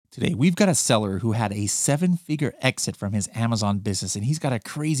Today, we've got a seller who had a seven-figure exit from his Amazon business, and he's got a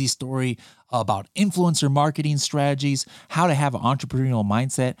crazy story about influencer marketing strategies, how to have an entrepreneurial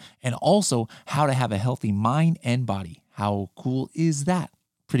mindset, and also how to have a healthy mind and body. How cool is that?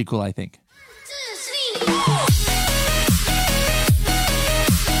 Pretty cool, I think.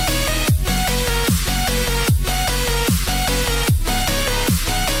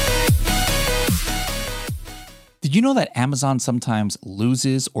 Did you know that Amazon sometimes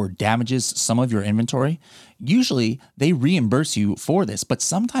loses or damages some of your inventory? Usually, they reimburse you for this, but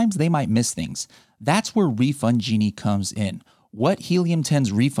sometimes they might miss things. That's where Refund Genie comes in. What Helium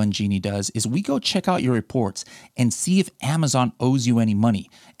 10's Refund Genie does is we go check out your reports and see if Amazon owes you any money.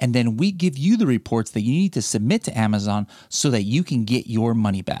 And then we give you the reports that you need to submit to Amazon so that you can get your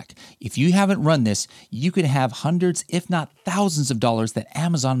money back. If you haven't run this, you could have hundreds, if not thousands of dollars that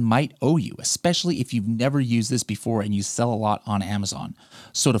Amazon might owe you, especially if you've never used this before and you sell a lot on Amazon.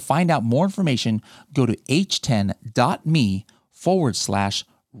 So to find out more information, go to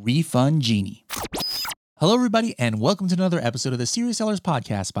h10.me/Refund Genie. Hello, everybody, and welcome to another episode of the Serious Sellers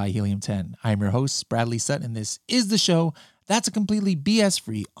Podcast by Helium 10. I'm your host, Bradley Sutton, and this is the show that's a completely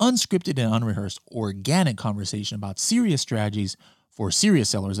BS-free, unscripted, and unrehearsed organic conversation about serious strategies for serious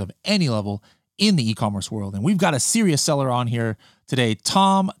sellers of any level in the e-commerce world. And we've got a serious seller on here today,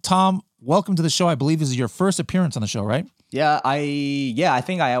 Tom. Tom, welcome to the show. I believe this is your first appearance on the show, right? I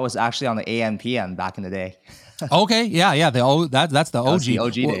think I was actually on the AM PM back in the day. Okay, yeah. That's the OG. The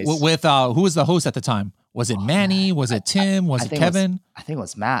OG days. With who was the host at the time? Was it Manny? Was it Tim? Was it Kevin? I think it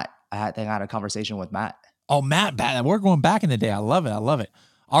was Matt. I had a conversation with Matt. Oh, Matt, we're going back in the day. I love it.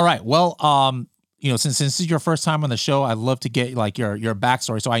 All right. Well, since this is your first time on the show, I'd love to get like your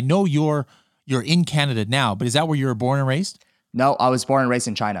backstory. So I know you're in Canada now, but is that where you were born and raised? No, I was born and raised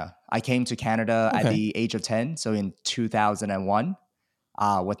in China. I came to Canada at the age of 10. So in 2001,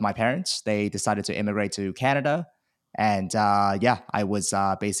 with my parents, they decided to immigrate to Canada. And I was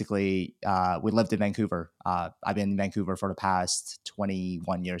basically, we lived in Vancouver. I've been in Vancouver for the past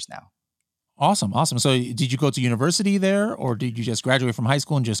 21 years now. Awesome. So did you go to university there, or did you just graduate from high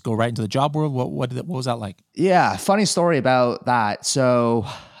school and just go right into the job world? What was that like? Yeah, funny story about that. So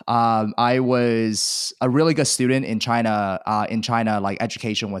I was a really good student in China. In China, like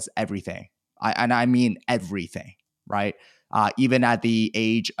education was everything. I mean everything, right? Even at the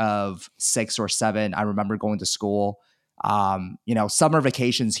age of 6 or 7, I remember going to school. Summer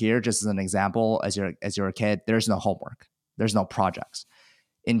vacations here, just as an example, as you're a kid, there's no homework, there's no projects.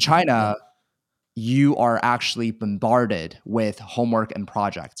 In China, you are actually bombarded with homework and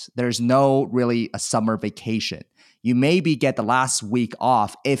projects. There's no really a summer vacation. You maybe get the last week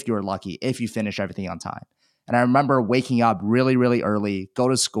off if you're lucky, if you finish everything on time. And I remember waking up really, really early, go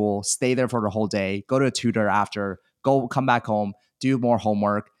to school, stay there for the whole day, go to a tutor after, come back home, do more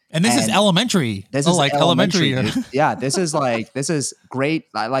homework. And this is elementary. This is like elementary. Yeah, this is great. This is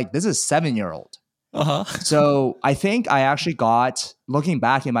 7-year-old. So I think I actually looking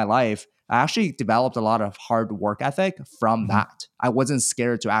back in my life, I actually developed a lot of hard work ethic from that. I wasn't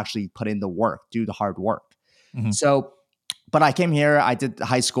scared to actually put in the work, do the hard work. So, but I came here, I did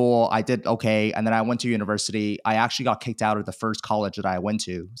high school, I did okay. And then I went to university. I actually got kicked out of the first college that I went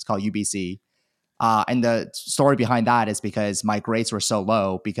to. It's called UBC. And the story behind that is because my grades were so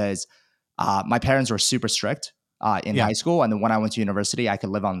low because my parents were super strict in high school. And then when I went to university, I could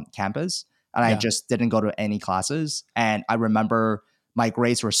live on campus and I just didn't go to any classes. And I remember my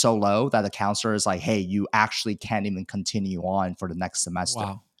grades were so low that the counselor is like, hey, you actually can't even continue on for the next semester.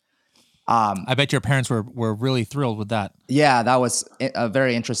 Wow. I bet your parents were really thrilled with that. Yeah, that was a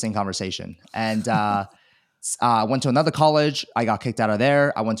very interesting conversation. And I went to another college. I got kicked out of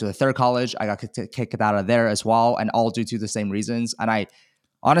there. I went to a third college. I got kicked out of there as well, and all due to the same reasons. And I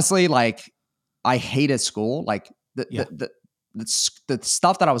honestly, I hated school. Like the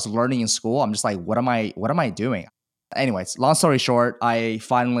stuff that I was learning in school, I'm just like, what am I doing? Anyways, long story short, I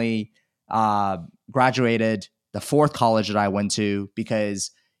finally graduated the fourth college that I went to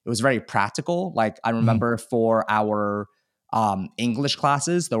because it was very practical. Like I remember for our English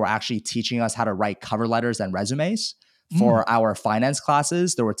classes, they were actually teaching us how to write cover letters and resumes. For our finance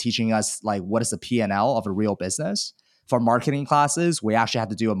classes, they were teaching us like what is the P&L of a real business. For marketing classes, we actually had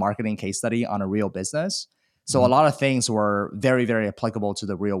to do a marketing case study on a real business. So a lot of things were very, very applicable to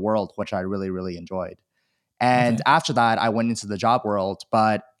the real world, which I really, really enjoyed. And after that, I went into the job world,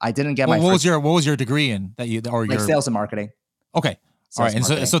 but I didn't get what was your degree in that you or your sales and marketing? Okay, all right, and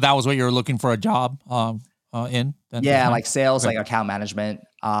so that was what you were looking for a job in? Like sales, like account management.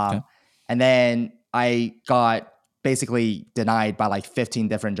 And then I got basically denied by like 15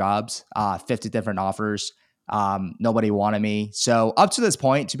 different jobs, 50 different offers. Nobody wanted me. So up to this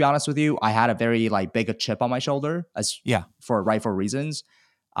point, to be honest with you, I had a very like big a chip on my shoulder as Yeah. for rightful reasons.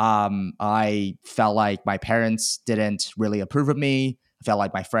 I felt like my parents didn't really approve of me. I felt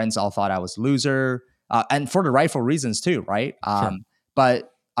like my friends all thought I was a loser, and for the rightful reasons too, right? Sure.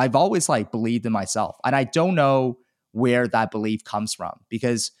 But I've always like believed in myself, and I don't know where that belief comes from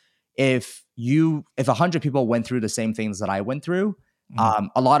because if 100 people went through the same things that I went through,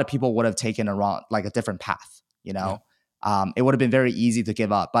 a lot of people would have taken a different path, you know. It would have been very easy to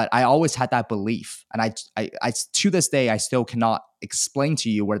give up, but I always had that belief, and I to this day I still cannot explain to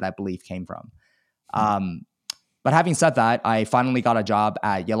you where that belief came from. But having said that, I finally got a job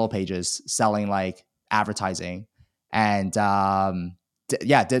at Yellow Pages selling like advertising, and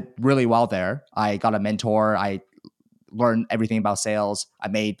did really well there. I got a mentor. I learned everything about sales. I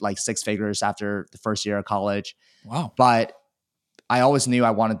made like six figures after the first year of college. Wow. But I always knew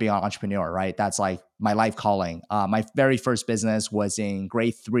I wanted to be an entrepreneur, right? That's like my life calling. My very first business was in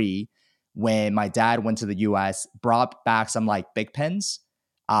grade 3 when my dad went to the US, brought back some like big pens.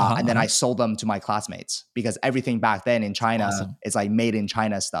 And then I sold them to my classmates because everything back then in China awesome. is like made in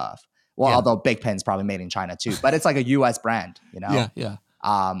China stuff. Well, Yeah. although Big Pen's probably made in China too, but it's like a US brand, you know? Yeah.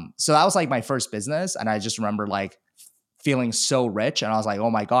 So that was like my first business. And I just remember like feeling so rich. And I was like,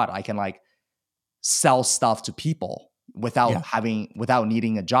 oh my God, I can like sell stuff to people without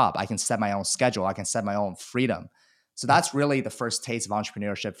needing a job. I can set my own schedule. I can set my own freedom. So that's really the first taste of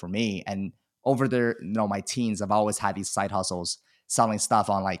entrepreneurship for me. And over there, my teens, I've always had these side hustles, selling stuff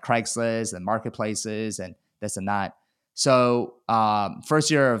on like Craigslist and marketplaces and this and that. So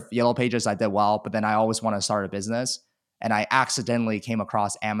first year of Yellow Pages, I did well, but then I always want to start a business. And I accidentally came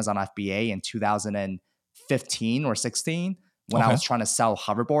across Amazon FBA in 2015 or 16 when I was trying to sell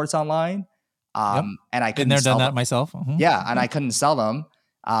hoverboards online. And I couldn't Been there, sell done that them. myself. Yeah, and I couldn't sell them.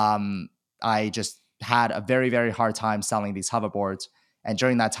 I just had a very, very hard time selling these hoverboards. And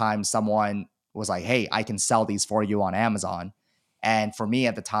during that time, someone was like, hey, I can sell these for you on Amazon. And for me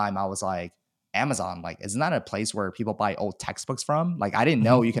at the time, I was like, Amazon, like, isn't that a place where people buy old textbooks from? Like, I didn't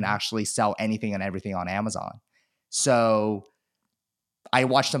know you can actually sell anything and everything on Amazon. So I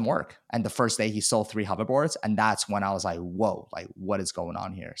watched him work. And the first day he sold 3 hoverboards. And that's when I was like, whoa, like, what is going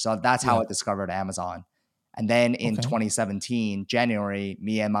on here? So that's how I discovered Amazon. And then in 2017, January,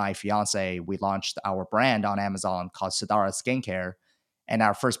 me and my fiance, we launched our brand on Amazon called Sidara Skincare. And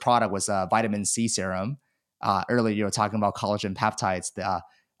our first product was a vitamin C serum. Earlier, you were talking about collagen peptides.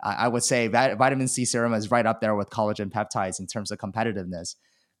 I would say that vitamin C serum is right up there with collagen peptides in terms of competitiveness.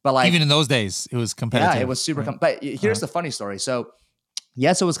 But like, even in those days, it was competitive. Yeah, it was super. But here's the funny story. So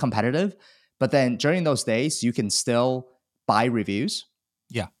yes, it was competitive, but then during those days, you can still buy reviews.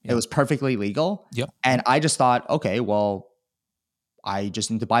 Yeah. It was perfectly legal. Yep. And I just thought, okay, well, I just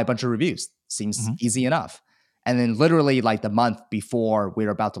need to buy a bunch of reviews. Seems easy enough. And then literally like the month before we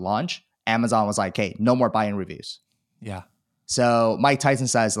were about to launch, Amazon was like, hey, no more buying reviews. Yeah. So Mike Tyson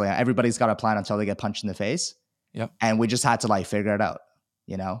says, like, everybody's got a plan until they get punched in the face. Yep. And we just had to like figure it out,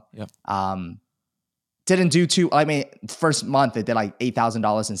 you know? Yep. Didn't do first month it did like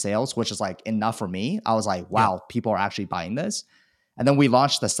 $8,000 in sales, which is like enough for me. I was like, wow, people are actually buying this. And then we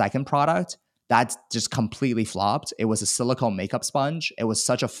launched the second product that just completely flopped. It was a silicone makeup sponge. It was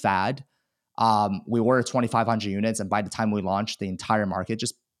such a fad. We were at 2,500 units. And by the time we launched, the entire market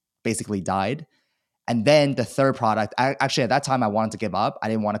just basically died. And then the third product, actually at that time I wanted to give up. I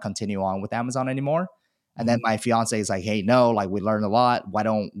didn't want to continue on with Amazon anymore. And then my fiance is like, hey, no, like we learned a lot. Why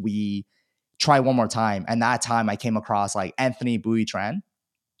don't we try one more time? And that time I came across like Anthony Bui-Tran.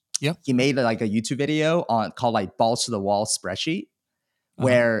 Yep. He made like a YouTube video called like Balls to the Wall Spreadsheet,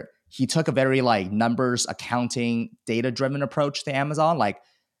 where he took a very like numbers, accounting, data-driven approach to Amazon. Like,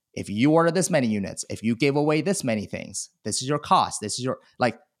 if you order this many units, if you give away this many things, this is your cost. This is your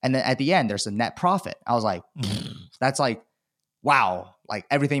like, and then at the end, there's a net profit. I was like, that's like, wow, like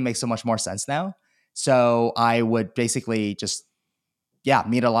everything makes so much more sense now. So I would basically just,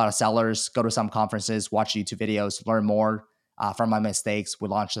 meet a lot of sellers, go to some conferences, watch YouTube videos, learn more from my mistakes. We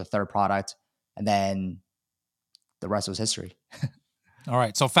launched the third product, and then the rest was history. All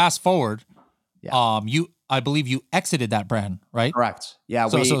right. So fast forward, I believe you exited that brand, right? Correct. Yeah.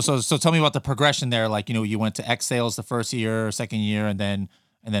 So tell me about the progression there. Like, you went to X sales the first year, second year, and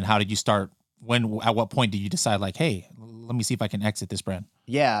then how did you start? At what point did you decide like, hey, let me see if I can exit this brand?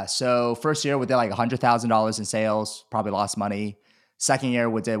 Yeah. So first year we did like $100,000 in sales, probably lost money. Second year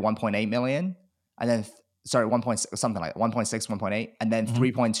we did 1.8 million, and then 1.6, something like 1.6, 1.8, and then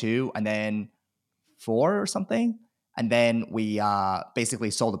 3.2, and then 4 or something. And then we basically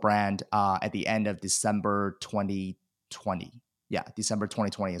sold the brand at the end of December 2020. Yeah, December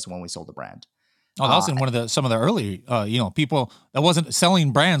 2020 is when we sold the brand. Oh, that was in one of the some of the early, people that wasn't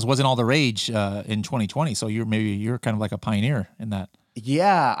selling brands wasn't all the rage in 2020. So you're kind of like a pioneer in that.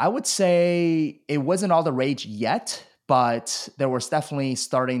 Yeah, I would say it wasn't all the rage yet, but there was definitely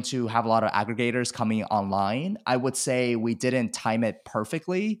starting to have a lot of aggregators coming online. I would say we didn't time it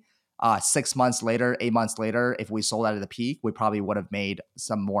perfectly. 6 months later, 8 months later, if we sold out at the peak, we probably would have made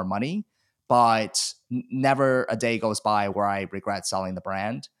some more money. But never a day goes by where I regret selling the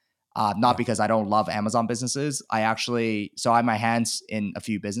brand. Not Yeah. because I don't love Amazon businesses. So I have my hands in a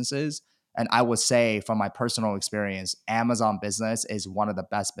few businesses, and I would say, from my personal experience, Amazon business is one of the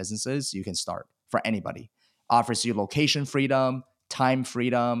best businesses you can start for anybody. Offers you location freedom, time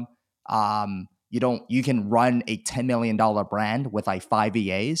freedom. You can run a $10 million brand with like 5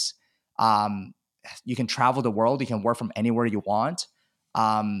 VAs. Um, you can travel the world. You can work from anywhere you want.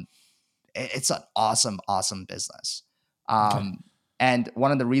 Um, it's an awesome, awesome business. Okay. And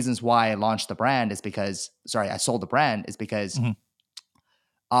one of the reasons why I launched the brand is because, sorry, I sold the brand is because Hmm.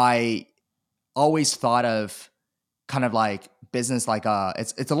 I always thought of kind of like business like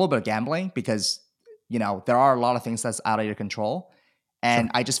it's a little bit of gambling because there are a lot of things that's out of your control, and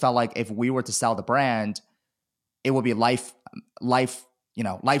Sure. I just felt like if we were to sell the brand, it would be life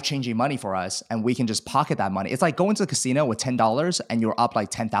changing money for us, and we can just pocket that money. It's like going to the casino with $10 and you're up like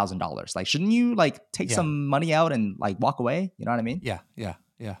 $10,000. Like, shouldn't you like take Yeah. some money out and like walk away? You know what I mean? Yeah. Yeah.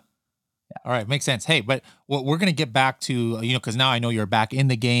 Yeah. All right, makes sense. Hey, but what we're gonna get back to, because now I know you're back in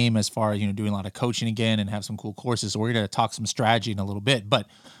the game as far as doing a lot of coaching again and have some cool courses. So we're gonna talk some strategy in a little bit, but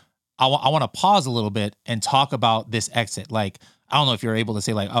I want to pause a little bit and talk about this exit. Like, I don't know if you're able to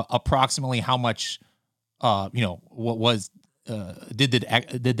say like approximately how much, what was did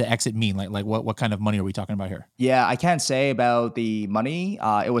the exit mean? Like what kind of money are we talking about here? Yeah, I can't say about the money.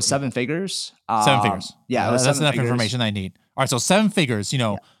 It was Yeah, 7 figures. seven figures. Yeah, it Yeah, was that's seven enough figures. information I need. All right, so 7 figures.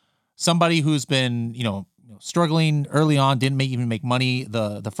 Yeah. Somebody who's been struggling early on, didn't even make money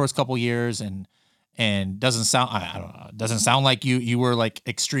the first couple years, and doesn't sound, I don't know, doesn't sound like you were like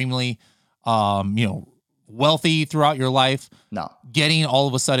extremely um you know wealthy throughout your life. No. Getting all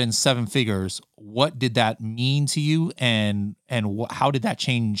of a sudden 7 figures, what did that mean to you, and how did that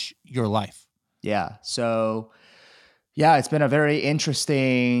change your life? Yeah. So yeah, it's been a very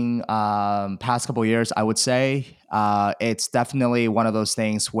interesting past couple years, I would say. It's definitely one of those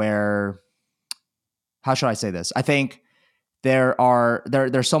things where, how should I say this? I think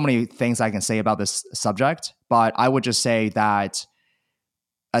there's so many things I can say about this subject, but I would just say that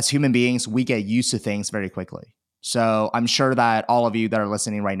as human beings, we get used to things very quickly. So I'm sure that all of you that are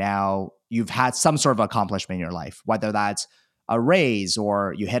listening right now, you've had some sort of accomplishment in your life, whether that's a raise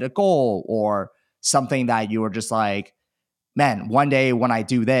or you hit a goal or something that you were just like, man, one day when I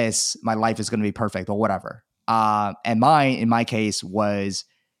do this, my life is going to be perfect or whatever. And mine, in my case, was,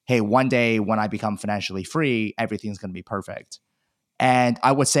 hey, one day when I become financially free, everything's going to be perfect. And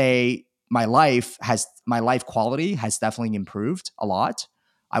I would say my life quality has definitely improved a lot.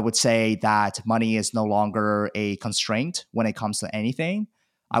 I would say that money is no longer a constraint when it comes to anything.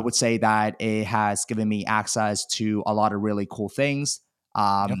 I Mhm. would say that it has given me access to a lot of really cool things,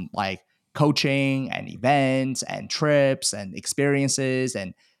 Yep. like coaching and events and trips and experiences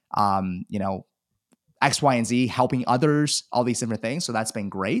and X, Y, and Z, helping others, all these different things. So that's been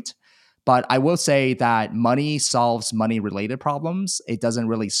great. But I will say that money solves money related problems. It doesn't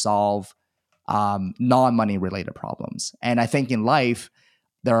really solve non money related problems. And I think in life,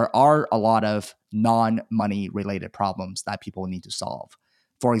 there are a lot of non money related problems that people need to solve.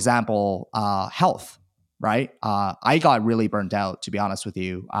 For example, health, right? I got really burnt out, to be honest with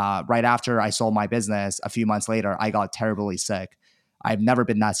you. Right after I sold my business, a few months later, I got terribly sick. I've never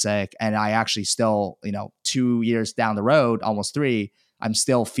been that sick. And I actually still, 2 years down the road, almost three, I'm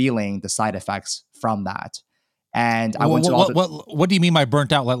still feeling the side effects from that. And I went to all the, What do you mean by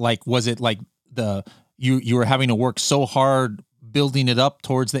burnt out? Like, was it like the you were having to work so hard building it up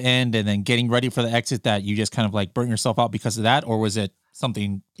towards the end and then getting ready for the exit that you just kind of like burnt yourself out because of that, or was it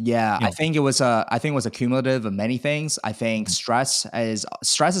something? Yeah, You know, I think it was a cumulative of many things. I think Mhm. stress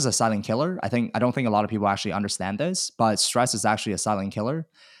is a silent killer. I don't think a lot of people actually understand this, but stress is actually a silent killer.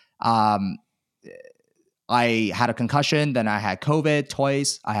 Um, I had a concussion, then I had COVID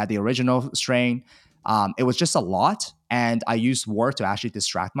twice. I had the original strain. It was just a lot, and I used work to actually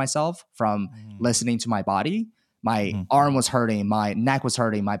distract myself from Mhm. listening to my body. My Mhm. arm was hurting, my neck was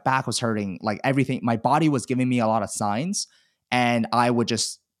hurting, my back was hurting, like everything. My body was giving me a lot of signs, and I would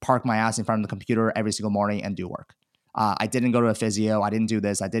just park my ass in front of the computer every single morning and do work. I didn't go to a physio. I didn't do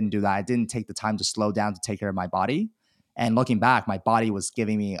this. I didn't do that. I didn't take the time to slow down to take care of my body. And looking back, my body was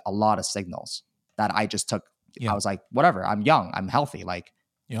giving me a lot of signals that I just took. I Yeah. was like, whatever, I'm young, I'm healthy, like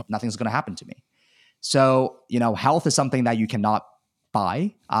Yep. nothing's going to happen to me. So, health is something that you cannot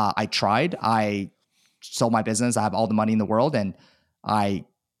buy. I tried. I sold my business. I have all the money in the world, and I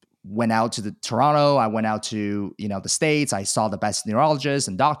went out to the Toronto. I went out to the States. I saw the best neurologists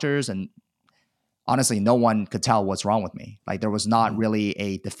and doctors, and honestly, no one could tell what's wrong with me. Like there was not really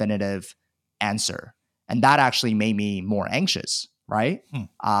a definitive answer, and that actually made me more anxious. Right.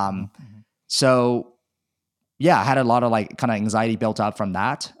 So yeah, I had a lot of like kind of anxiety built up from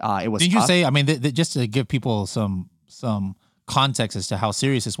that. It was Did you tough. say? I mean, just to give people some context as to how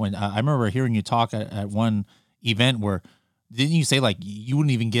serious this went. I remember hearing you talk at one event where didn't you say like you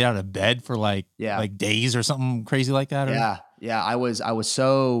wouldn't even get out of bed for like days or something crazy like that? Or? Yeah. I was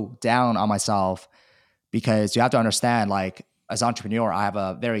so down on myself because you have to understand, like as an entrepreneur, I have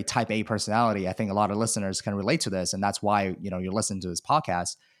a very type A personality. I think a lot of listeners can relate to this, and that's why you're listening to this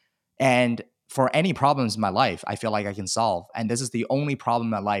podcast. And for any problems in my life, I feel like I can solve. And this is the only problem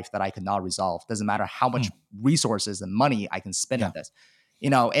in my life that I could not resolve. Doesn't matter how much resources and money I can spend on this.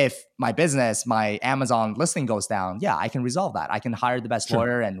 If my business, my Amazon listing goes down, yeah, I can resolve that. I can hire the best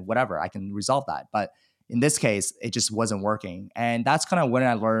lawyer and whatever. I can resolve that. But in this case, it just wasn't working. And that's kind of when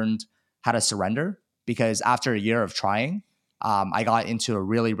I learned how to surrender, because after a year of trying, I got into a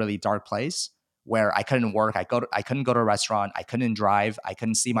really, really dark place where I couldn't work. I couldn't go to a restaurant. I couldn't drive. I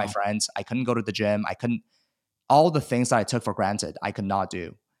couldn't see my friends. I couldn't go to the gym. All the things that I took for granted, I could not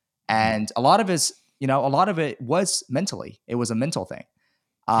do. And a lot of it was mentally. It was a mental thing.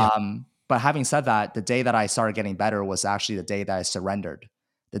 But having said that, the day that I started getting better was actually the day that I surrendered.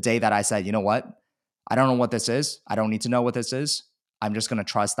 The day that I said, you know what? I don't know what this is. I don't need to know what this is. I'm just going to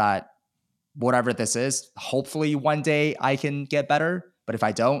trust that whatever this is, hopefully one day I can get better. But if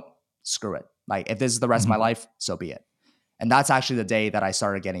I don't, screw it. Like if this is the rest of my life, so be it. And that's actually the day that I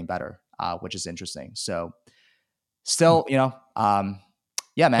started getting better, which is interesting. So still, yeah,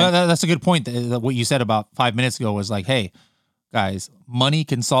 man. Well, that's a good point. What you said about 5 minutes ago was like, hey, guys, money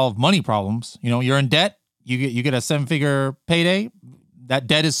can solve money problems. You're in debt. You get a 7-figure payday. That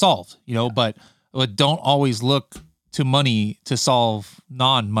debt is solved. But don't always look to money to solve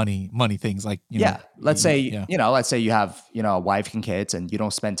non-money things. Like let's say you have a wife and kids and you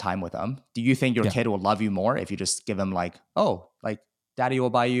don't spend time with them. Do you think your kid will love you more if you just give them like, oh, like daddy will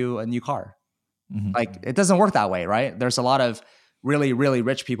buy you a new car? Like it doesn't work that way, right? There's a lot of really, really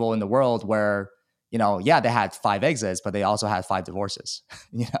rich people in the world where they had 5 exits, but they also had 5 divorces.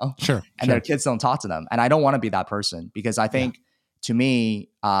 Their kids don't talk to them, and I don't want to be that person, because I think to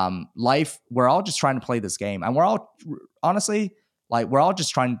me, life, we're all just trying to play this game, and we're all honestly, like, we're all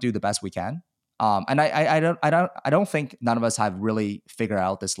just trying to do the best we can. And I don't think none of us have really figured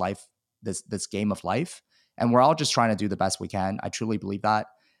out this this game of life, and we're all just trying to do the best we can. I truly believe that.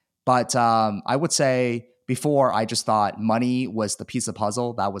 But I would say before, I just thought money was the piece of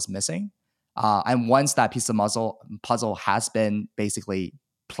puzzle that was missing. And once that piece of puzzle has been basically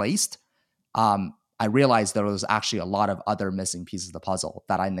placed, I realized there was actually a lot of other missing pieces of the puzzle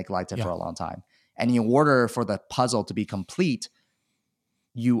that I neglected for a long time. And in order for the puzzle to be complete,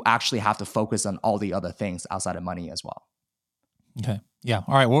 you actually have to focus on all the other things outside of money as well. Okay. Yeah.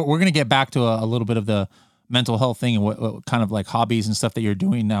 All right. We're going to get back to a little bit of the mental health thing and what kind of like hobbies and stuff that you're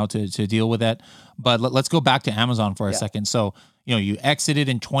doing now to deal with that. But let's go back to Amazon for a second. So, you exited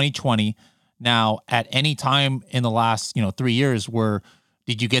in 2020. Now, at any time in the last, 3 years,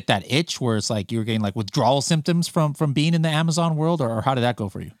 did you get that itch where it's like you were getting like withdrawal symptoms from being in the Amazon world, or how did that go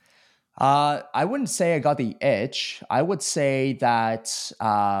for you? I wouldn't say I got the itch. I would say that,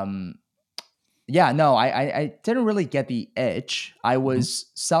 I didn't really get the itch. I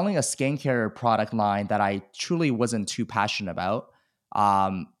was selling a skincare product line that I truly wasn't too passionate about.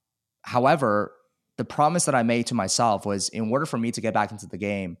 However, the promise that I made to myself was, in order for me to get back into the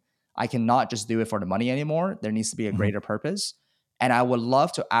game, I cannot just do it for the money anymore. There needs to be a greater purpose. And I would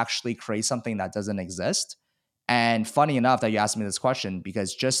love to actually create something that doesn't exist. And funny enough that you asked me this question,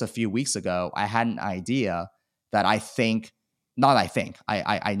 because just a few weeks ago, I had an idea that I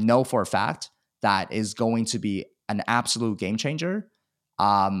know for a fact that is going to be an absolute game changer.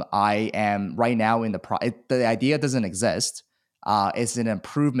 I am right now in the idea doesn't exist. It's an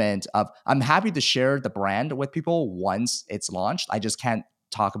improvement I'm happy to share the brand with people once it's launched. I just can't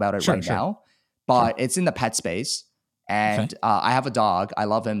talk about it now, but it's in the pet space. And I have a dog. I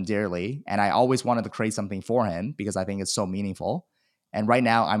love him dearly. And I always wanted to create something for him because I think it's so meaningful. And right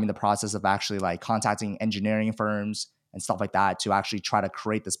now I'm in the process of actually like contacting engineering firms and stuff like that to actually try to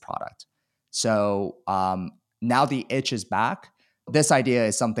create this product. So now the itch is back. This idea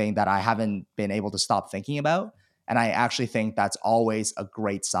is something that I haven't been able to stop thinking about. And I actually think that's always a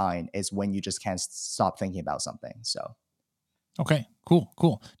great sign, is when you just can't stop thinking about something. So Okay,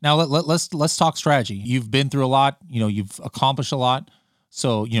 cool. Now let's talk strategy. You've been through a lot, you've accomplished a lot.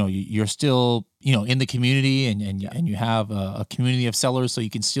 So, you're still, in the community and you have a community of sellers so you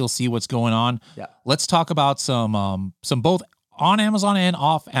can still see what's going on. Yeah. Let's talk about some both on Amazon and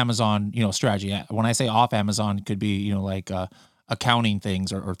off Amazon, strategy. When I say off Amazon, it could be, like accounting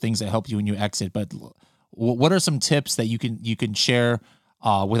things or things that help you when you exit. But what are some tips that you can share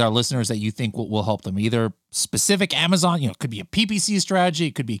with our listeners that you think will help them? Either specific Amazon, it could be a PPC strategy,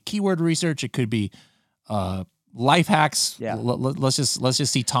 it could be keyword research, it could be life hacks. Yeah. Let's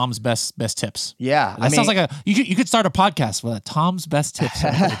just see Tom's best tips. Yeah. That sounds like you could start a podcast with Tom's best tips.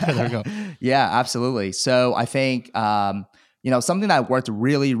 There we go. Yeah, absolutely. So I think something that worked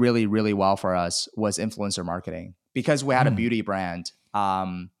really, really, really well for us was influencer marketing because we had a beauty brand.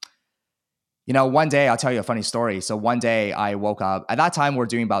 One day I'll tell you a funny story. So one day I woke up. At that time, we're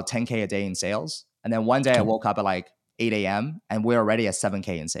doing about 10K a day in sales, and then one day I woke up at like 8 a.m. and we're already at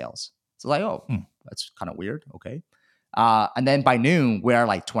 7K in sales. So like, that's kind of weird. Okay. And then by noon, we're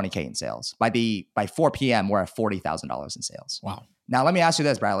like 20K in sales. By 4 p.m., we're at $40,000 in sales. Wow. Now, let me ask you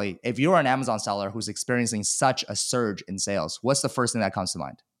this, Bradley. If you're an Amazon seller who's experiencing such a surge in sales, what's the first thing that comes to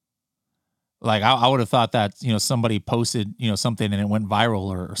mind? Like I would have thought that, somebody posted, something and it went viral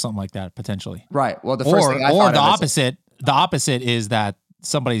or something like that potentially. Right. Well, the first thing I thought the opposite is that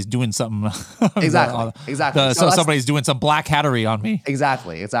somebody's doing something. Exactly. So somebody's doing some black hattery on me.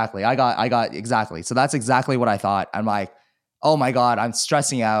 Exactly. I got exactly. So that's exactly what I thought. I'm like, oh my God, I'm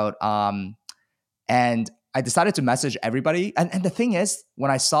stressing out. And I decided to message everybody. And the thing is, when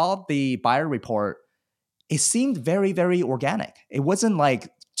I saw the buyer report, it seemed very, very organic. It wasn't like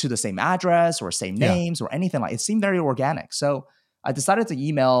to the same address or same names or anything like it. It seemed very organic. So I decided to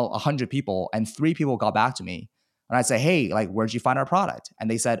email 100 people and 3 people got back to me. And I said, hey, like, where'd you find our product? And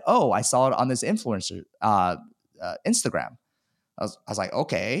they said, oh, I saw it on this influencer Instagram. I was like,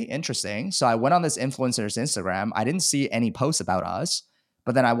 okay, interesting. So I went on this influencer's Instagram. I didn't see any posts about us,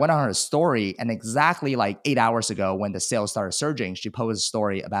 but then I went on her story, and exactly like 8 hours ago when the sales started surging, she posted a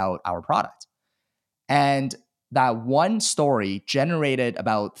story about our product. And that one story generated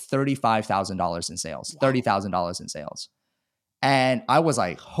about $35,000 in sales, $30,000 in sales. And I was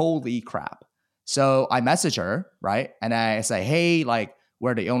like, holy crap. So I message her, right? And I say, hey, like,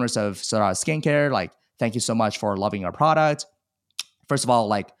 we're the owners of Sodara Skincare. Like, thank you so much for loving our product. First of all,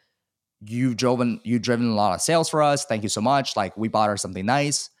 like, you've driven a lot of sales for us. Thank you so much. Like, we bought her something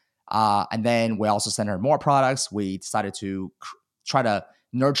nice. And then we also sent her more products. We decided to try to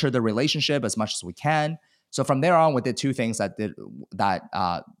nurture the relationship as much as we can. So from there on, we did 2 things that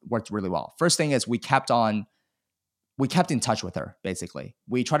worked really well. First thing is we kept in touch with her, basically.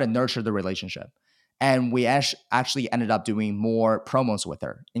 We tried to nurture the relationship. And we actually ended up doing more promos with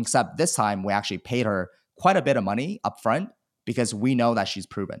her. Except this time, we actually paid her quite a bit of money up front because we know that she's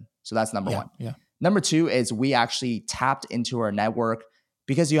proven. So that's number one. Yeah. Number 2 is we actually tapped into her network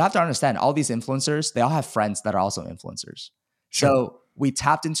because you have to understand all these influencers, they all have friends that are also influencers. Sure. So we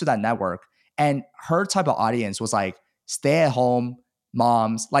tapped into that network, and her type of audience was like stay-at-home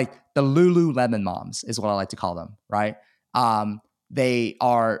moms, like the Lululemon moms is what I like to call them, right? They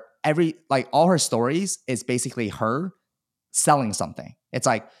are all her stories is basically her selling something. It's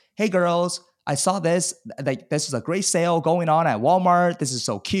like, hey girls, I saw this. Like, this is a great sale going on at Walmart. This is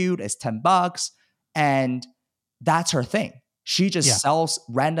so cute. It's $10. And that's her thing. She just sells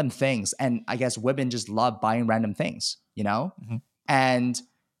random things. And I guess women just love buying random things, Mm-hmm. And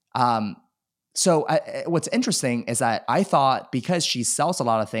so what's interesting is that I thought because she sells a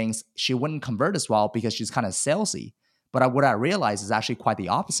lot of things, she wouldn't convert as well because she's kind of salesy. But what I realized is actually quite the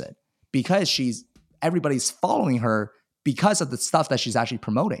opposite, because everybody's following her because of the stuff that she's actually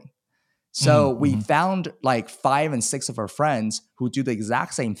promoting. So we found like 5 and 6 of her friends who do the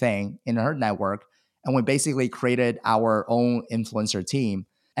exact same thing in her network. And we basically created our own influencer team.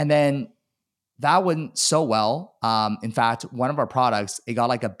 And then that went so well. In fact, one of our products, it got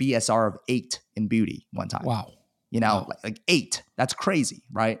like a BSR of 8 in beauty one time. Wow. Like 8. That's crazy,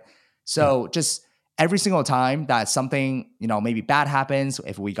 right? So just every single time that something, maybe bad happens,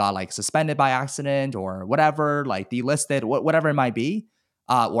 if we got like suspended by accident or whatever, like delisted, whatever it might be,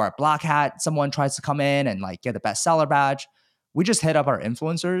 or a black hat, someone tries to come in and like get the bestseller badge, we just hit up our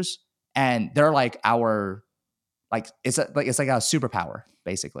influencers, and they're like it's like a superpower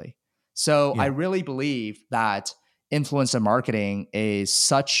basically. So I really believe that influencer marketing is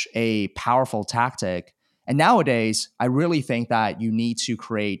such a powerful tactic. And nowadays, I really think that you need to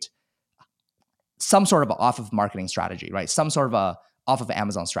create some sort of off of marketing strategy, right? Some sort of a off of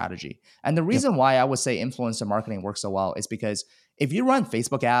Amazon strategy. And the reason why I would say influencer marketing works so well is because if you run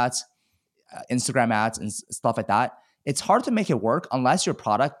Facebook ads, Instagram ads, and stuff like that, it's hard to make it work unless your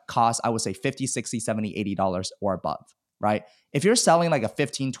product costs, I would say $50, $60, $70, $80 or above, right? If you're selling like a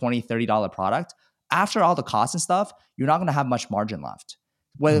 $15, $20, $30 product, after all the costs and stuff, you're not going to have much margin left.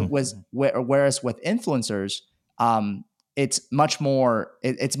 Whereas with influencers, it's much more,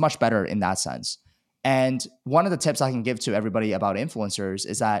 it's much better in that sense. And one of the tips I can give to everybody about influencers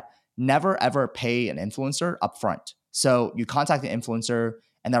is that never ever pay an influencer upfront. So you contact the influencer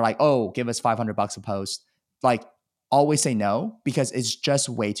and they're like, oh, give us $500 a post. Like, always say no, because it's just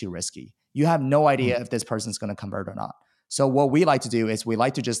way too risky. You have no idea if this person's going to convert or not. So what we like to do is we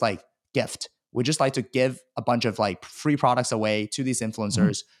like to just like gift. We just like to give a bunch of like free products away to these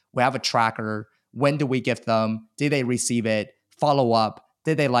influencers. We have a tracker. When do we gift them? Did they receive it? Follow up.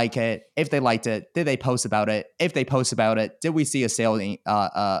 Did they like it? If they liked it, did they post about it? If they post about it, did we see a sale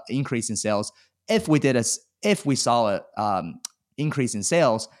increase in sales? If we saw a increase in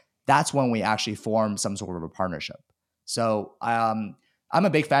sales, that's when we actually form some sort of a partnership. So I'm a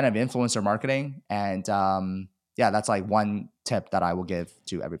big fan of influencer marketing, and that's like one tip that I will give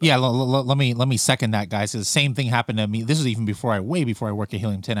to everybody. Yeah, let me second that, guys. The same thing happened to me. This was even way before I worked at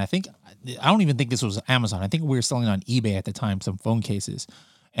Helium 10. I don't even think this was Amazon. I think we were selling on eBay at the time, some phone cases.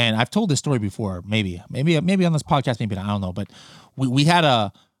 And I've told this story before, maybe on this podcast, maybe not, I don't know. But we had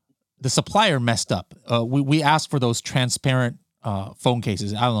the supplier messed up. We asked for those transparent phone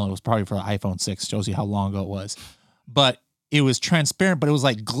cases. I don't know. It was probably for the iPhone 6. Shows you how long ago it was. But it was transparent, but it was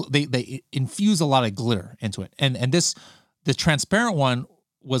like they infused a lot of glitter into it. And the transparent one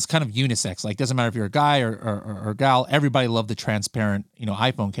was kind of unisex. Like, doesn't matter if you're a guy or gal, everybody loved the transparent,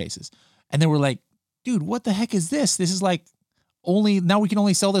 iPhone cases. And they were like, dude, what the heck is this? This is like now we can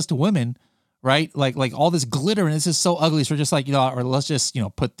only sell this to women, right? Like all this glitter, and this is so ugly. So we're just like, or let's just,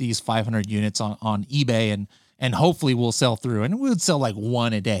 put these 500 units on eBay and hopefully we'll sell through. And we would sell like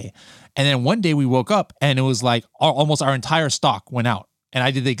one a day. And then one day we woke up and it was like almost our entire stock went out. And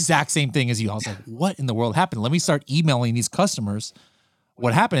I did the exact same thing as you. I was like, what in the world happened? Let me start emailing these customers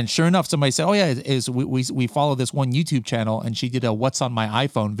what happened. And sure enough, somebody said, oh yeah, we follow this one YouTube channel and she did a what's on my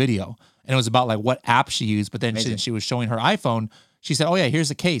iPhone video. And it was about like what app she used. But then she was showing her iPhone. She said, oh yeah,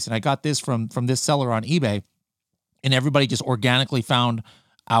 here's a case. And I got this from this seller on eBay. And everybody just organically found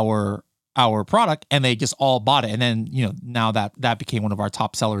our product and they just all bought it. And then, now that became one of our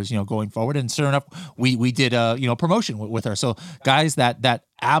top sellers, going forward. And sure enough, we did a, promotion with her. So guys, that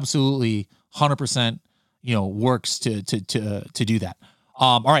absolutely 100%, works to do that.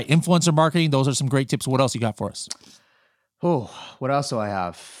 All right. Influencer marketing. Those are some great tips. What else you got for us? Oh, what else do I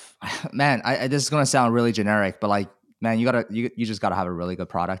have? Man, this is going to sound really generic, but like, man, you just gotta have a really good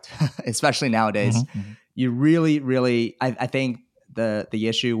product, especially nowadays. Mm-hmm. You really, really, I think the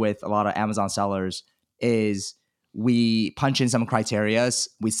issue with a lot of Amazon sellers is we punch in some criterias,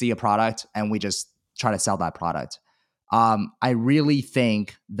 we see a product, and we just try to sell that product. I really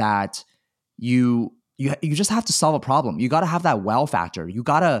think that you just have to solve a problem. You got to have that wow factor. You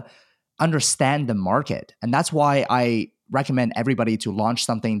got to understand the market, and that's why I recommend everybody to launch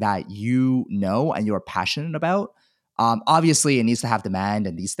something that and you're passionate about. Obviously, it needs to have demand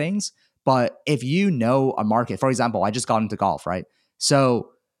and these things. But if you know a market, for example, I just got into golf, right? So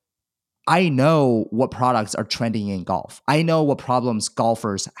I know what products are trending in golf. I know what problems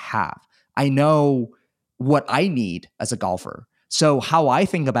golfers have. I know what I need as a golfer. So how I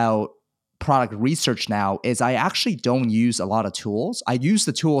think about product research now is I actually don't use a lot of tools. I use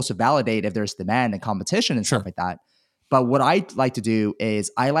the tools to validate if there's demand and competition and stuff like that. But what I like to do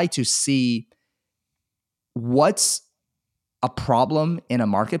is I like to see what's a problem in a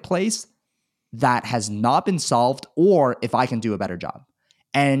marketplace that has not been solved, or if I can do a better job.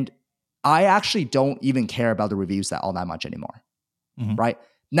 And I actually don't even care about the reviews all that much anymore, right?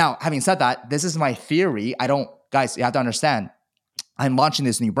 Now, having said that, this is my theory. Guys, you have to understand, I'm launching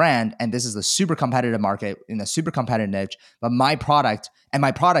this new brand and this is a super competitive market in a super competitive niche, but my product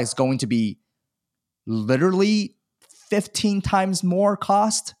is going to be literally 15 times more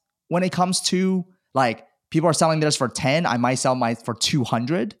cost when it comes to like, people are selling theirs for 10. I might sell mine for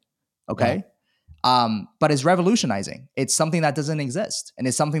 200. Okay. Yeah. But it's revolutionizing. It's something that doesn't exist, and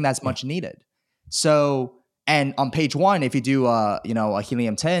it's something that's much needed. So, and on page one, if you do a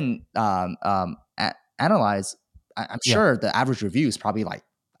Helium 10 analyze, I'm sure the average review is probably like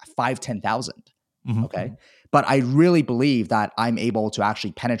 10,000. Okay. But I really believe that I'm able to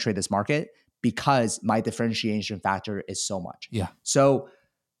actually penetrate this market because my differentiation factor is so much. Yeah. So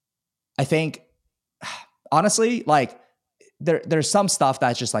I think, honestly, like there's some stuff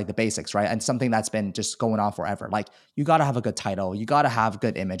that's just like the basics, right? And something that's been just going on forever. Like, you got to have a good title. You got to have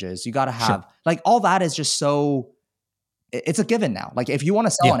good images. You got to have like all that is just so, it's a given now. Like, if you want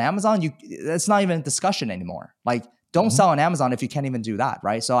to sell on Amazon, it's not even a discussion anymore. Like, Don't Mhm. sell on Amazon if you can't even do that,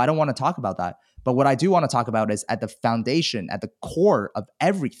 right? So I don't want to talk about that. But what I do want to talk about is at the foundation, at the core of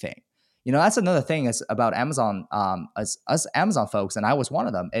everything. That's another thing is about Amazon, as us Amazon folks, and I was one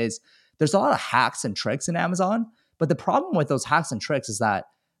of them, is there's a lot of hacks and tricks in Amazon. But the problem with those hacks and tricks is that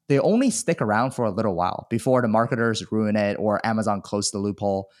they only stick around for a little while before the marketers ruin it or Amazon closes the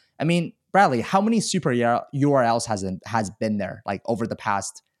loophole. I mean, Bradley, how many super URLs has been there like over the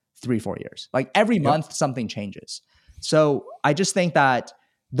past 3-4 years? Like every Yep. month something changes. So I just think that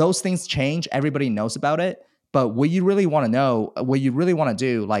those things change. Everybody knows about it. But what you really want to know, what you really want to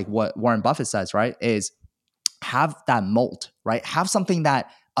do, like what Warren Buffett says, right, is have that moat, right? Have something that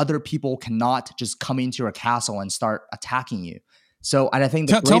other people cannot just come into your castle and start attacking you. So, and I think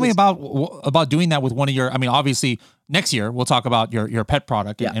Tell me about doing that with one of your. I mean, obviously, next year we'll talk about your pet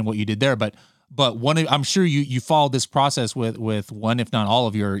product and what you did there. But I'm sure you followed this process with one, if not all,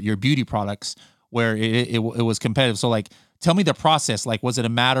 of your beauty products where it was competitive. So, like, tell me the process. Like, was it a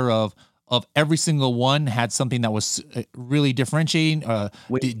matter of every single one had something that was really differentiating?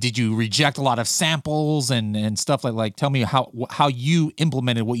 Did you reject a lot of samples and stuff like? Tell me how you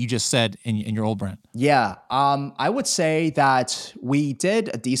implemented what you just said in your old brand. Yeah, I would say that we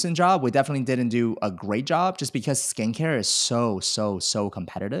did a decent job. We definitely didn't do a great job, just because skincare is so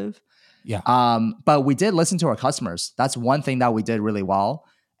competitive. Yeah. But we did listen to our customers. That's one thing that we did really well.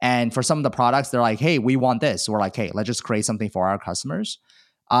 And for some of the products, they're like, "Hey, we want this." We're like, "Hey, let's just create something for our customers."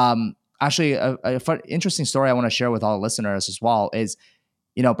 Actually, a interesting story I want to share with all listeners as well is,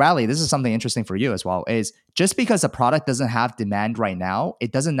 Bradley, this is something interesting for you as well, is just because a product doesn't have demand right now,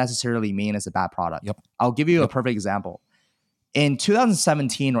 it doesn't necessarily mean it's a bad product. Yep. I'll give you a perfect example. In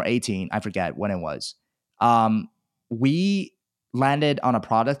 2017 or 18, I forget when it was, we landed on a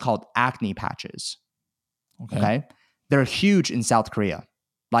product called acne patches. Okay. They're huge in South Korea.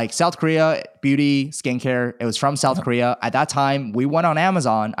 Like South Korea, beauty, skincare, it was from South Korea. At that time, we went on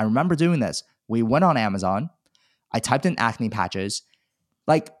Amazon. I remember doing this. We went on Amazon. I typed in acne patches,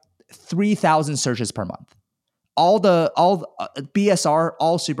 like 3,000 searches per month. All the BSR,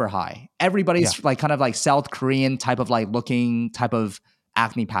 all super high. Everybody's like kind of like South Korean type of like looking type of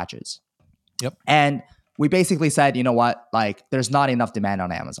acne patches. Yep. And we basically said, you know what? Like there's not enough demand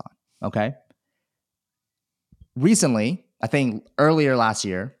on Amazon. Okay. Recently, I think earlier last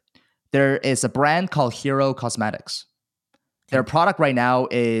year, there is a brand called Hero Cosmetics. Their product right now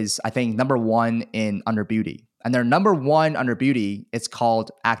is, I think, number one in under beauty. And their number one under beauty, it's called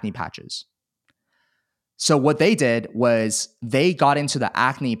acne patches. So what they did was they got into the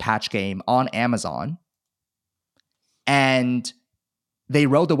acne patch game on Amazon and they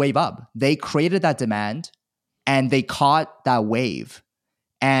rode the wave up. They created that demand and they caught that wave.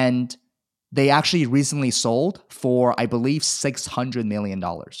 And they actually recently sold for, I believe, $600 million.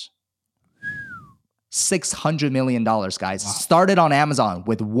 $600 million, guys. Wow. Started on Amazon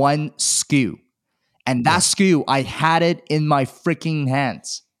with one SKU. And that SKU, I had it in my freaking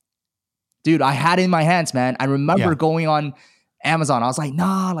hands. Dude, I had it in my hands, man. I remember going on Amazon. I was like,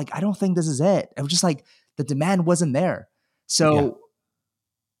 nah, like, I don't think this is it. It was just like the demand wasn't there. So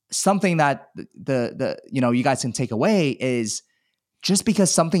something that the you guys can take away is just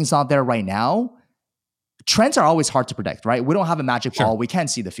because something's not there right now, trends are always hard to predict, right? We don't have a magic ball. We can't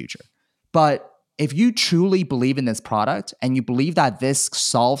see the future. But if you truly believe in this product and you believe that this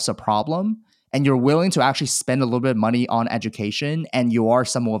solves a problem and you're willing to actually spend a little bit of money on education and you are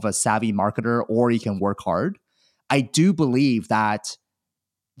somewhat of a savvy marketer or you can work hard, I do believe that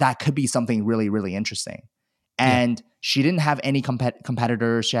that could be something really, really interesting. And she didn't have any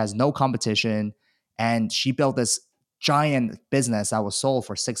competitors. She has no competition. And she built this giant business that was sold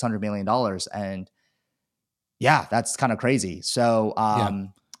for $600 million. And that's kind of crazy. So,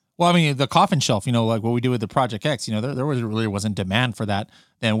 well, I mean, the coffin shelf, like what we do with the Project X, there really wasn't demand for that.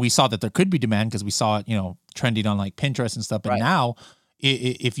 Then we saw that there could be demand because we saw it, trending on like Pinterest and stuff. But now,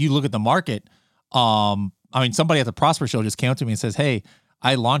 if you look at the market, I mean, somebody at the Prosper Show just came up to me and says, "Hey,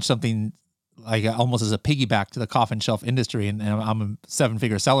 I launched something like almost as a piggyback to the coffin shelf industry, and I'm a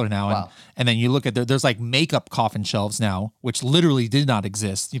 7-figure seller now." Wow. And then you look at there's like makeup coffin shelves now, which literally did not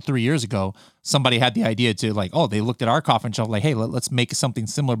exist 3 years ago. Somebody had the idea to like, they looked at our coffin shelf like, hey, let's make something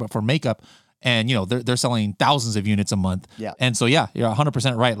similar but for makeup, and they're selling thousands of units a month. Yeah. And so you're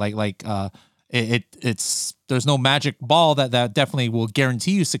 100% right. It's there's no magic ball that definitely will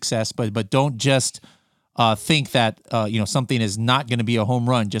guarantee you success, but don't just think that something is not going to be a home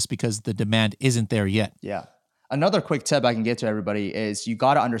run just because the demand isn't there yet. Yeah. Another quick tip I can give to everybody is you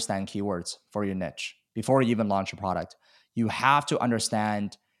got to understand keywords for your niche before you even launch a product. You have to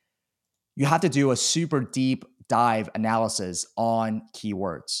understand, you have to do a super deep dive analysis on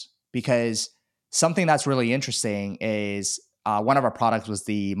keywords because something that's really interesting is one of our products was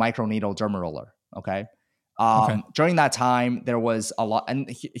the microneedle derma roller. Okay. Okay. During that time, there was a lot. And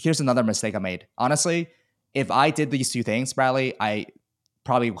here's another mistake I made. Honestly, if I did these two things, Bradley, I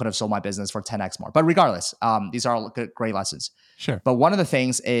probably could have sold my business for 10x more. But regardless, these are all good, great lessons. Sure. But one of the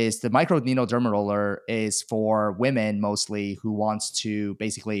things is the microneedle derma roller is for women mostly who wants to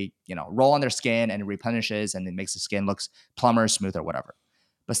basically, roll on their skin and it replenishes and it makes the skin looks plumber, smooth, or whatever.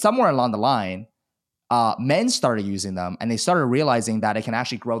 But somewhere along the line, men started using them and they started realizing that it can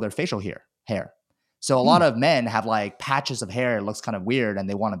actually grow their facial hair. So a lot of men have like patches of hair, it looks kind of weird and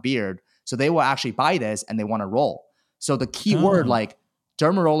they want a beard. So they will actually buy this and they want to roll. So the keyword like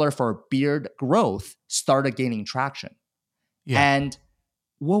derma roller for beard growth started gaining traction. Yeah. And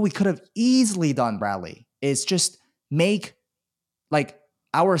what we could have easily done, Bradley, is just make like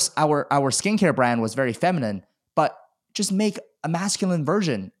our skincare brand was very feminine, but just make a masculine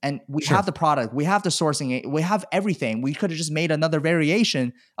version. And we have the product, we have the sourcing, we have everything. We could have just made another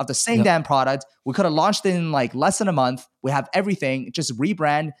variation of the same damn product. We could have launched it in like less than a month. We have everything, just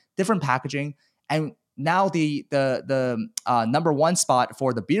rebrand, different packaging. And now the number one spot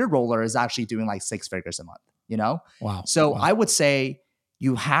for the beard roller is actually doing like 6 figures a month, Wow. So I would say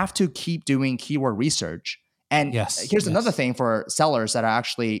you have to keep doing keyword research. And here's another thing for sellers that are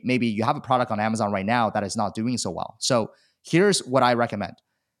actually, maybe you have a product on Amazon right now that is not doing so well. So here's what I recommend.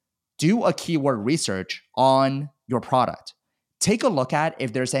 Do a keyword research on your product. Take a look at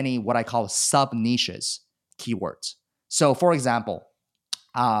if there's any what I call sub niches keywords. So for example,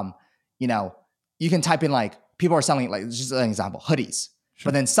 you can type in like people are selling like just an example, hoodies.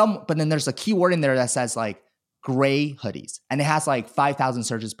 But then there's a keyword in there that says like gray hoodies and it has like 5,000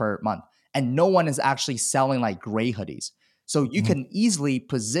 searches per month. And no one is actually selling like gray hoodies. So you can easily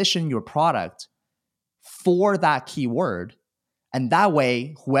position your product for that keyword. And that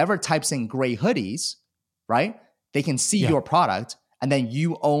way, whoever types in gray hoodies, right, they can see your product and then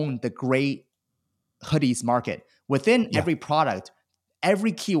you own the gray hoodies market. Within every product,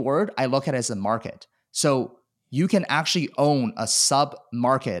 every keyword I look at as a market. So you can actually own a sub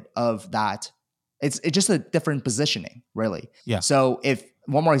market of that. It's just a different positioning, really. Yeah. So if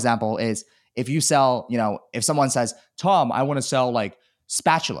one more example is if you sell, if someone says, Tom, I want to sell like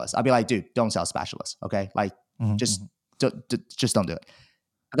spatulas, I'll be like, dude, don't sell spatulas. Okay. Like just don't do it.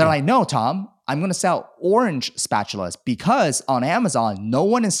 And they're like, no, Tom, I'm going to sell orange spatulas because on Amazon, no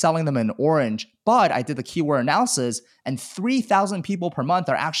one is selling them in orange, but I did the keyword analysis and 3,000 people per month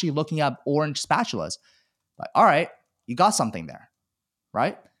are actually looking up orange spatulas. Like, all right, you got something there,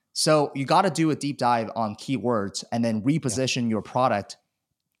 right? So you got to do a deep dive on keywords and then reposition your product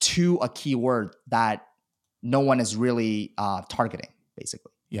to a keyword that no one is really targeting,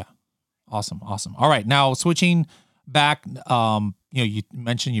 basically. Yeah. Awesome. All right. Now switching back, you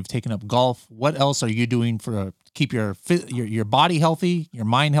mentioned you've taken up golf. What else are you doing for keep your body healthy, your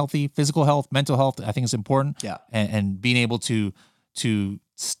mind healthy, physical health, mental health? I think it's important. Yeah. And being able to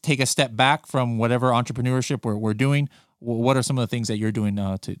take a step back from whatever entrepreneurship we're doing. What are some of the things that you're doing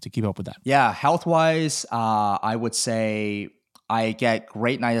to keep up with that? Yeah, health-wise, I would say I get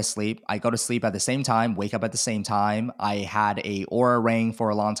great night of sleep. I go to sleep at the same time, wake up at the same time. I had a Oura ring for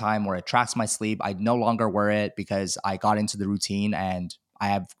a long time where it tracks my sleep. I no longer wear it because I got into the routine and I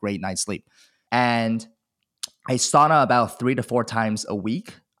have great night's sleep. And I sauna about 3 to 4 times a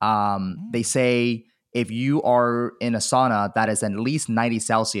week. They say if you are in a sauna that is at least 90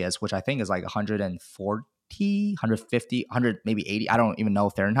 Celsius, which I think is like 140, 150, 100, maybe 80. I don't even know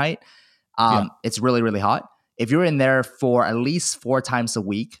Fahrenheit. It's really, really hot. If you're in there for at least 4 times a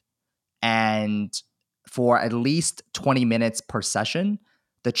week and for at least 20 minutes per session,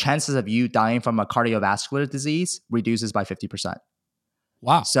 the chances of you dying from a cardiovascular disease reduces by 50%.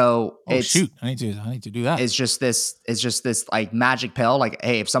 Wow. So I need to do that. It's just this like magic pill. Like,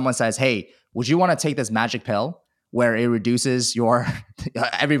 hey, if someone says, hey, would you want to take this magic pill where it reduces your,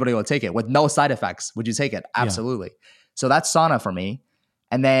 everybody will take it with no side effects. Would you take it? Absolutely. Yeah. So that's sauna for me.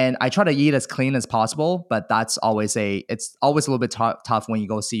 And then I try to eat as clean as possible, but it's always a little bit tough when you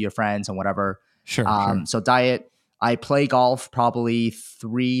go see your friends and whatever. Sure. So diet, I play golf probably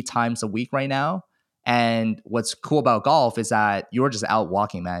 3 times a week right now. And what's cool about golf is that you're just out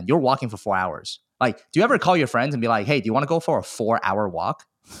walking, man. You're walking for 4 hours. Like, do you ever call your friends and be like, hey, do you want to go for a 4-hour walk?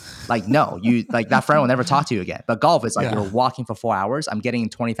 Like, no, you like that friend will never talk to you again. But golf is like you're walking for 4 hours. I'm getting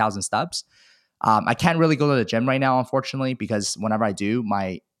 20,000 steps. I can't really go to the gym right now, unfortunately, because whenever I do,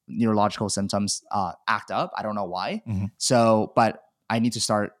 my neurological symptoms act up. I don't know why. So, but I need to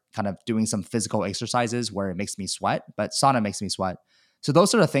start kind of doing some physical exercises where it makes me sweat, but sauna makes me sweat. So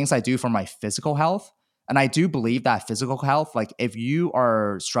those are the things I do for my physical health. And I do believe that physical health, like if you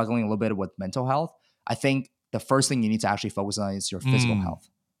are struggling a little bit with mental health, I think the first thing you need to actually focus on is your physical health.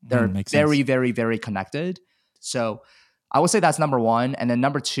 They're makes very, sense. very, very connected. So I would say that's number one. And then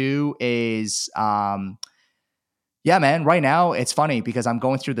number two is, yeah, man, right now it's funny because I'm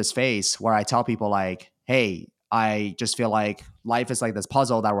going through this phase where I tell people like, hey, I just feel like life is like this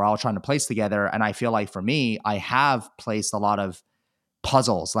puzzle that we're all trying to place together. And I feel like for me, I have placed a lot of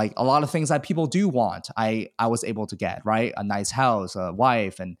puzzles, like a lot of things that people do want. I was able to get, right? A nice house, a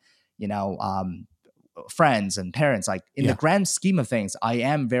wife, and, you know, friends and parents. Like in the grand scheme of things, I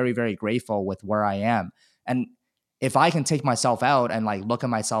am very, very grateful with where I am. And if I can take myself out and like look at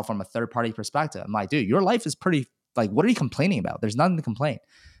myself from a third party perspective, I'm like, dude, your life is pretty, like, what are you complaining about? There's nothing to complain.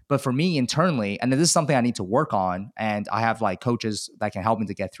 But for me internally, and this is something I need to work on, and I have like coaches that can help me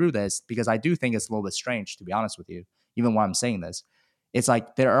to get through this, because I do think it's a little bit strange, to be honest with you, even when I'm saying this. It's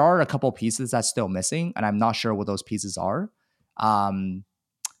like there are a couple pieces that's still missing, and I'm not sure what those pieces are.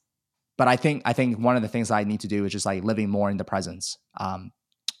 But I think one of the things I need to do is just like living more in the presence,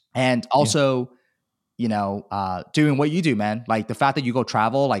 and also, you know, doing what you do, man. Like the fact that you go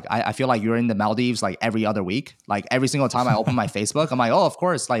travel, like I feel like you're in the Maldives like every other week. Like every single time I open my Facebook, I'm like, oh, of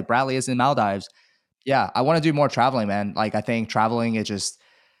course, like Bradley is in Maldives. Yeah, I want to do more traveling, man. Like I think traveling is just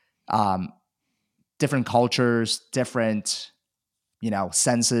different cultures, different, you know,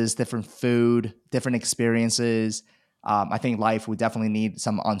 senses, different food, different experiences. I think life, we definitely need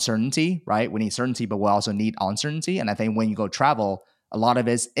some uncertainty, right? We need certainty, but we also need uncertainty. And I think when you go travel, a lot of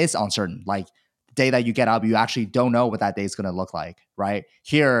it is uncertain. Like the day that you get up, you actually don't know what that day is going to look like, right?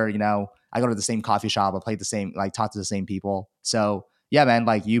 Here, you know, I go to the same coffee shop, I play the same, like talk to the same people. So yeah, man,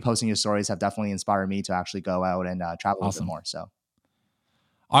 like you posting your stories have definitely inspired me to actually go out and travel a little bit more. So.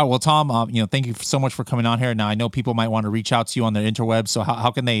 All right, well, Tom, you know, thank you so much for coming on here. Now, I know people might want to reach out to you on their interwebs. So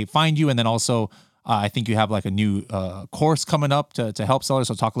how can they find you? And then also, I think you have like a new course coming up to help sellers.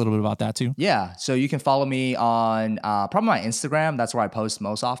 So talk a little bit about that too. Yeah. So you can follow me on probably my Instagram. That's where I post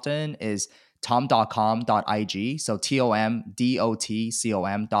most often, is tom.com.ig. So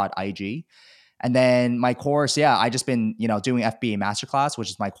TOMDOTCOM.ig. And then my course, yeah, I just been, you know, doing FBA Masterclass,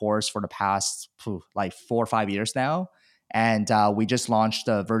 which is my course for the past like 4 or 5 years now. And we just launched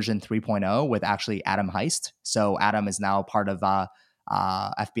the version 3.0 with actually Adam Heist. So Adam is now part of FBA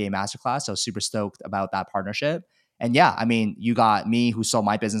Masterclass. So super stoked about that partnership. And yeah, I mean, you got me who sold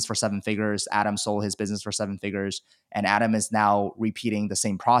my business for 7 figures. Adam sold his business for 7 figures. And Adam is now repeating the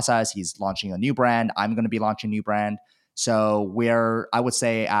same process. He's launching a new brand. I'm going to be launching a new brand. So we're, I would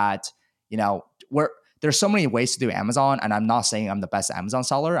say at, you know, there's so many ways to do Amazon, and I'm not saying I'm the best Amazon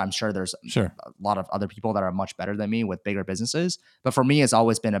seller. I'm sure there's a lot of other people that are much better than me with bigger businesses. But for me, it's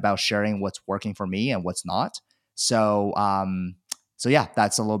always been about sharing what's working for me and what's not. So, so yeah,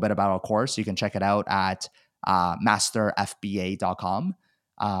 that's a little bit about our course. You can check it out at masterfba.com.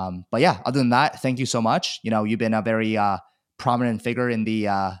 But yeah, other than that, thank you so much. You know, you've been a very prominent figure in the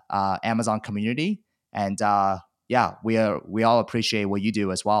Amazon community, and yeah, we all appreciate what you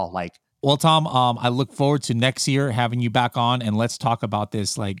do as well. Like. Well, Tom, I look forward to next year having you back on, and let's talk about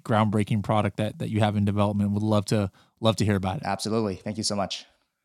this like groundbreaking product that you have in development. Would love to hear about it. Absolutely. Thank you so much.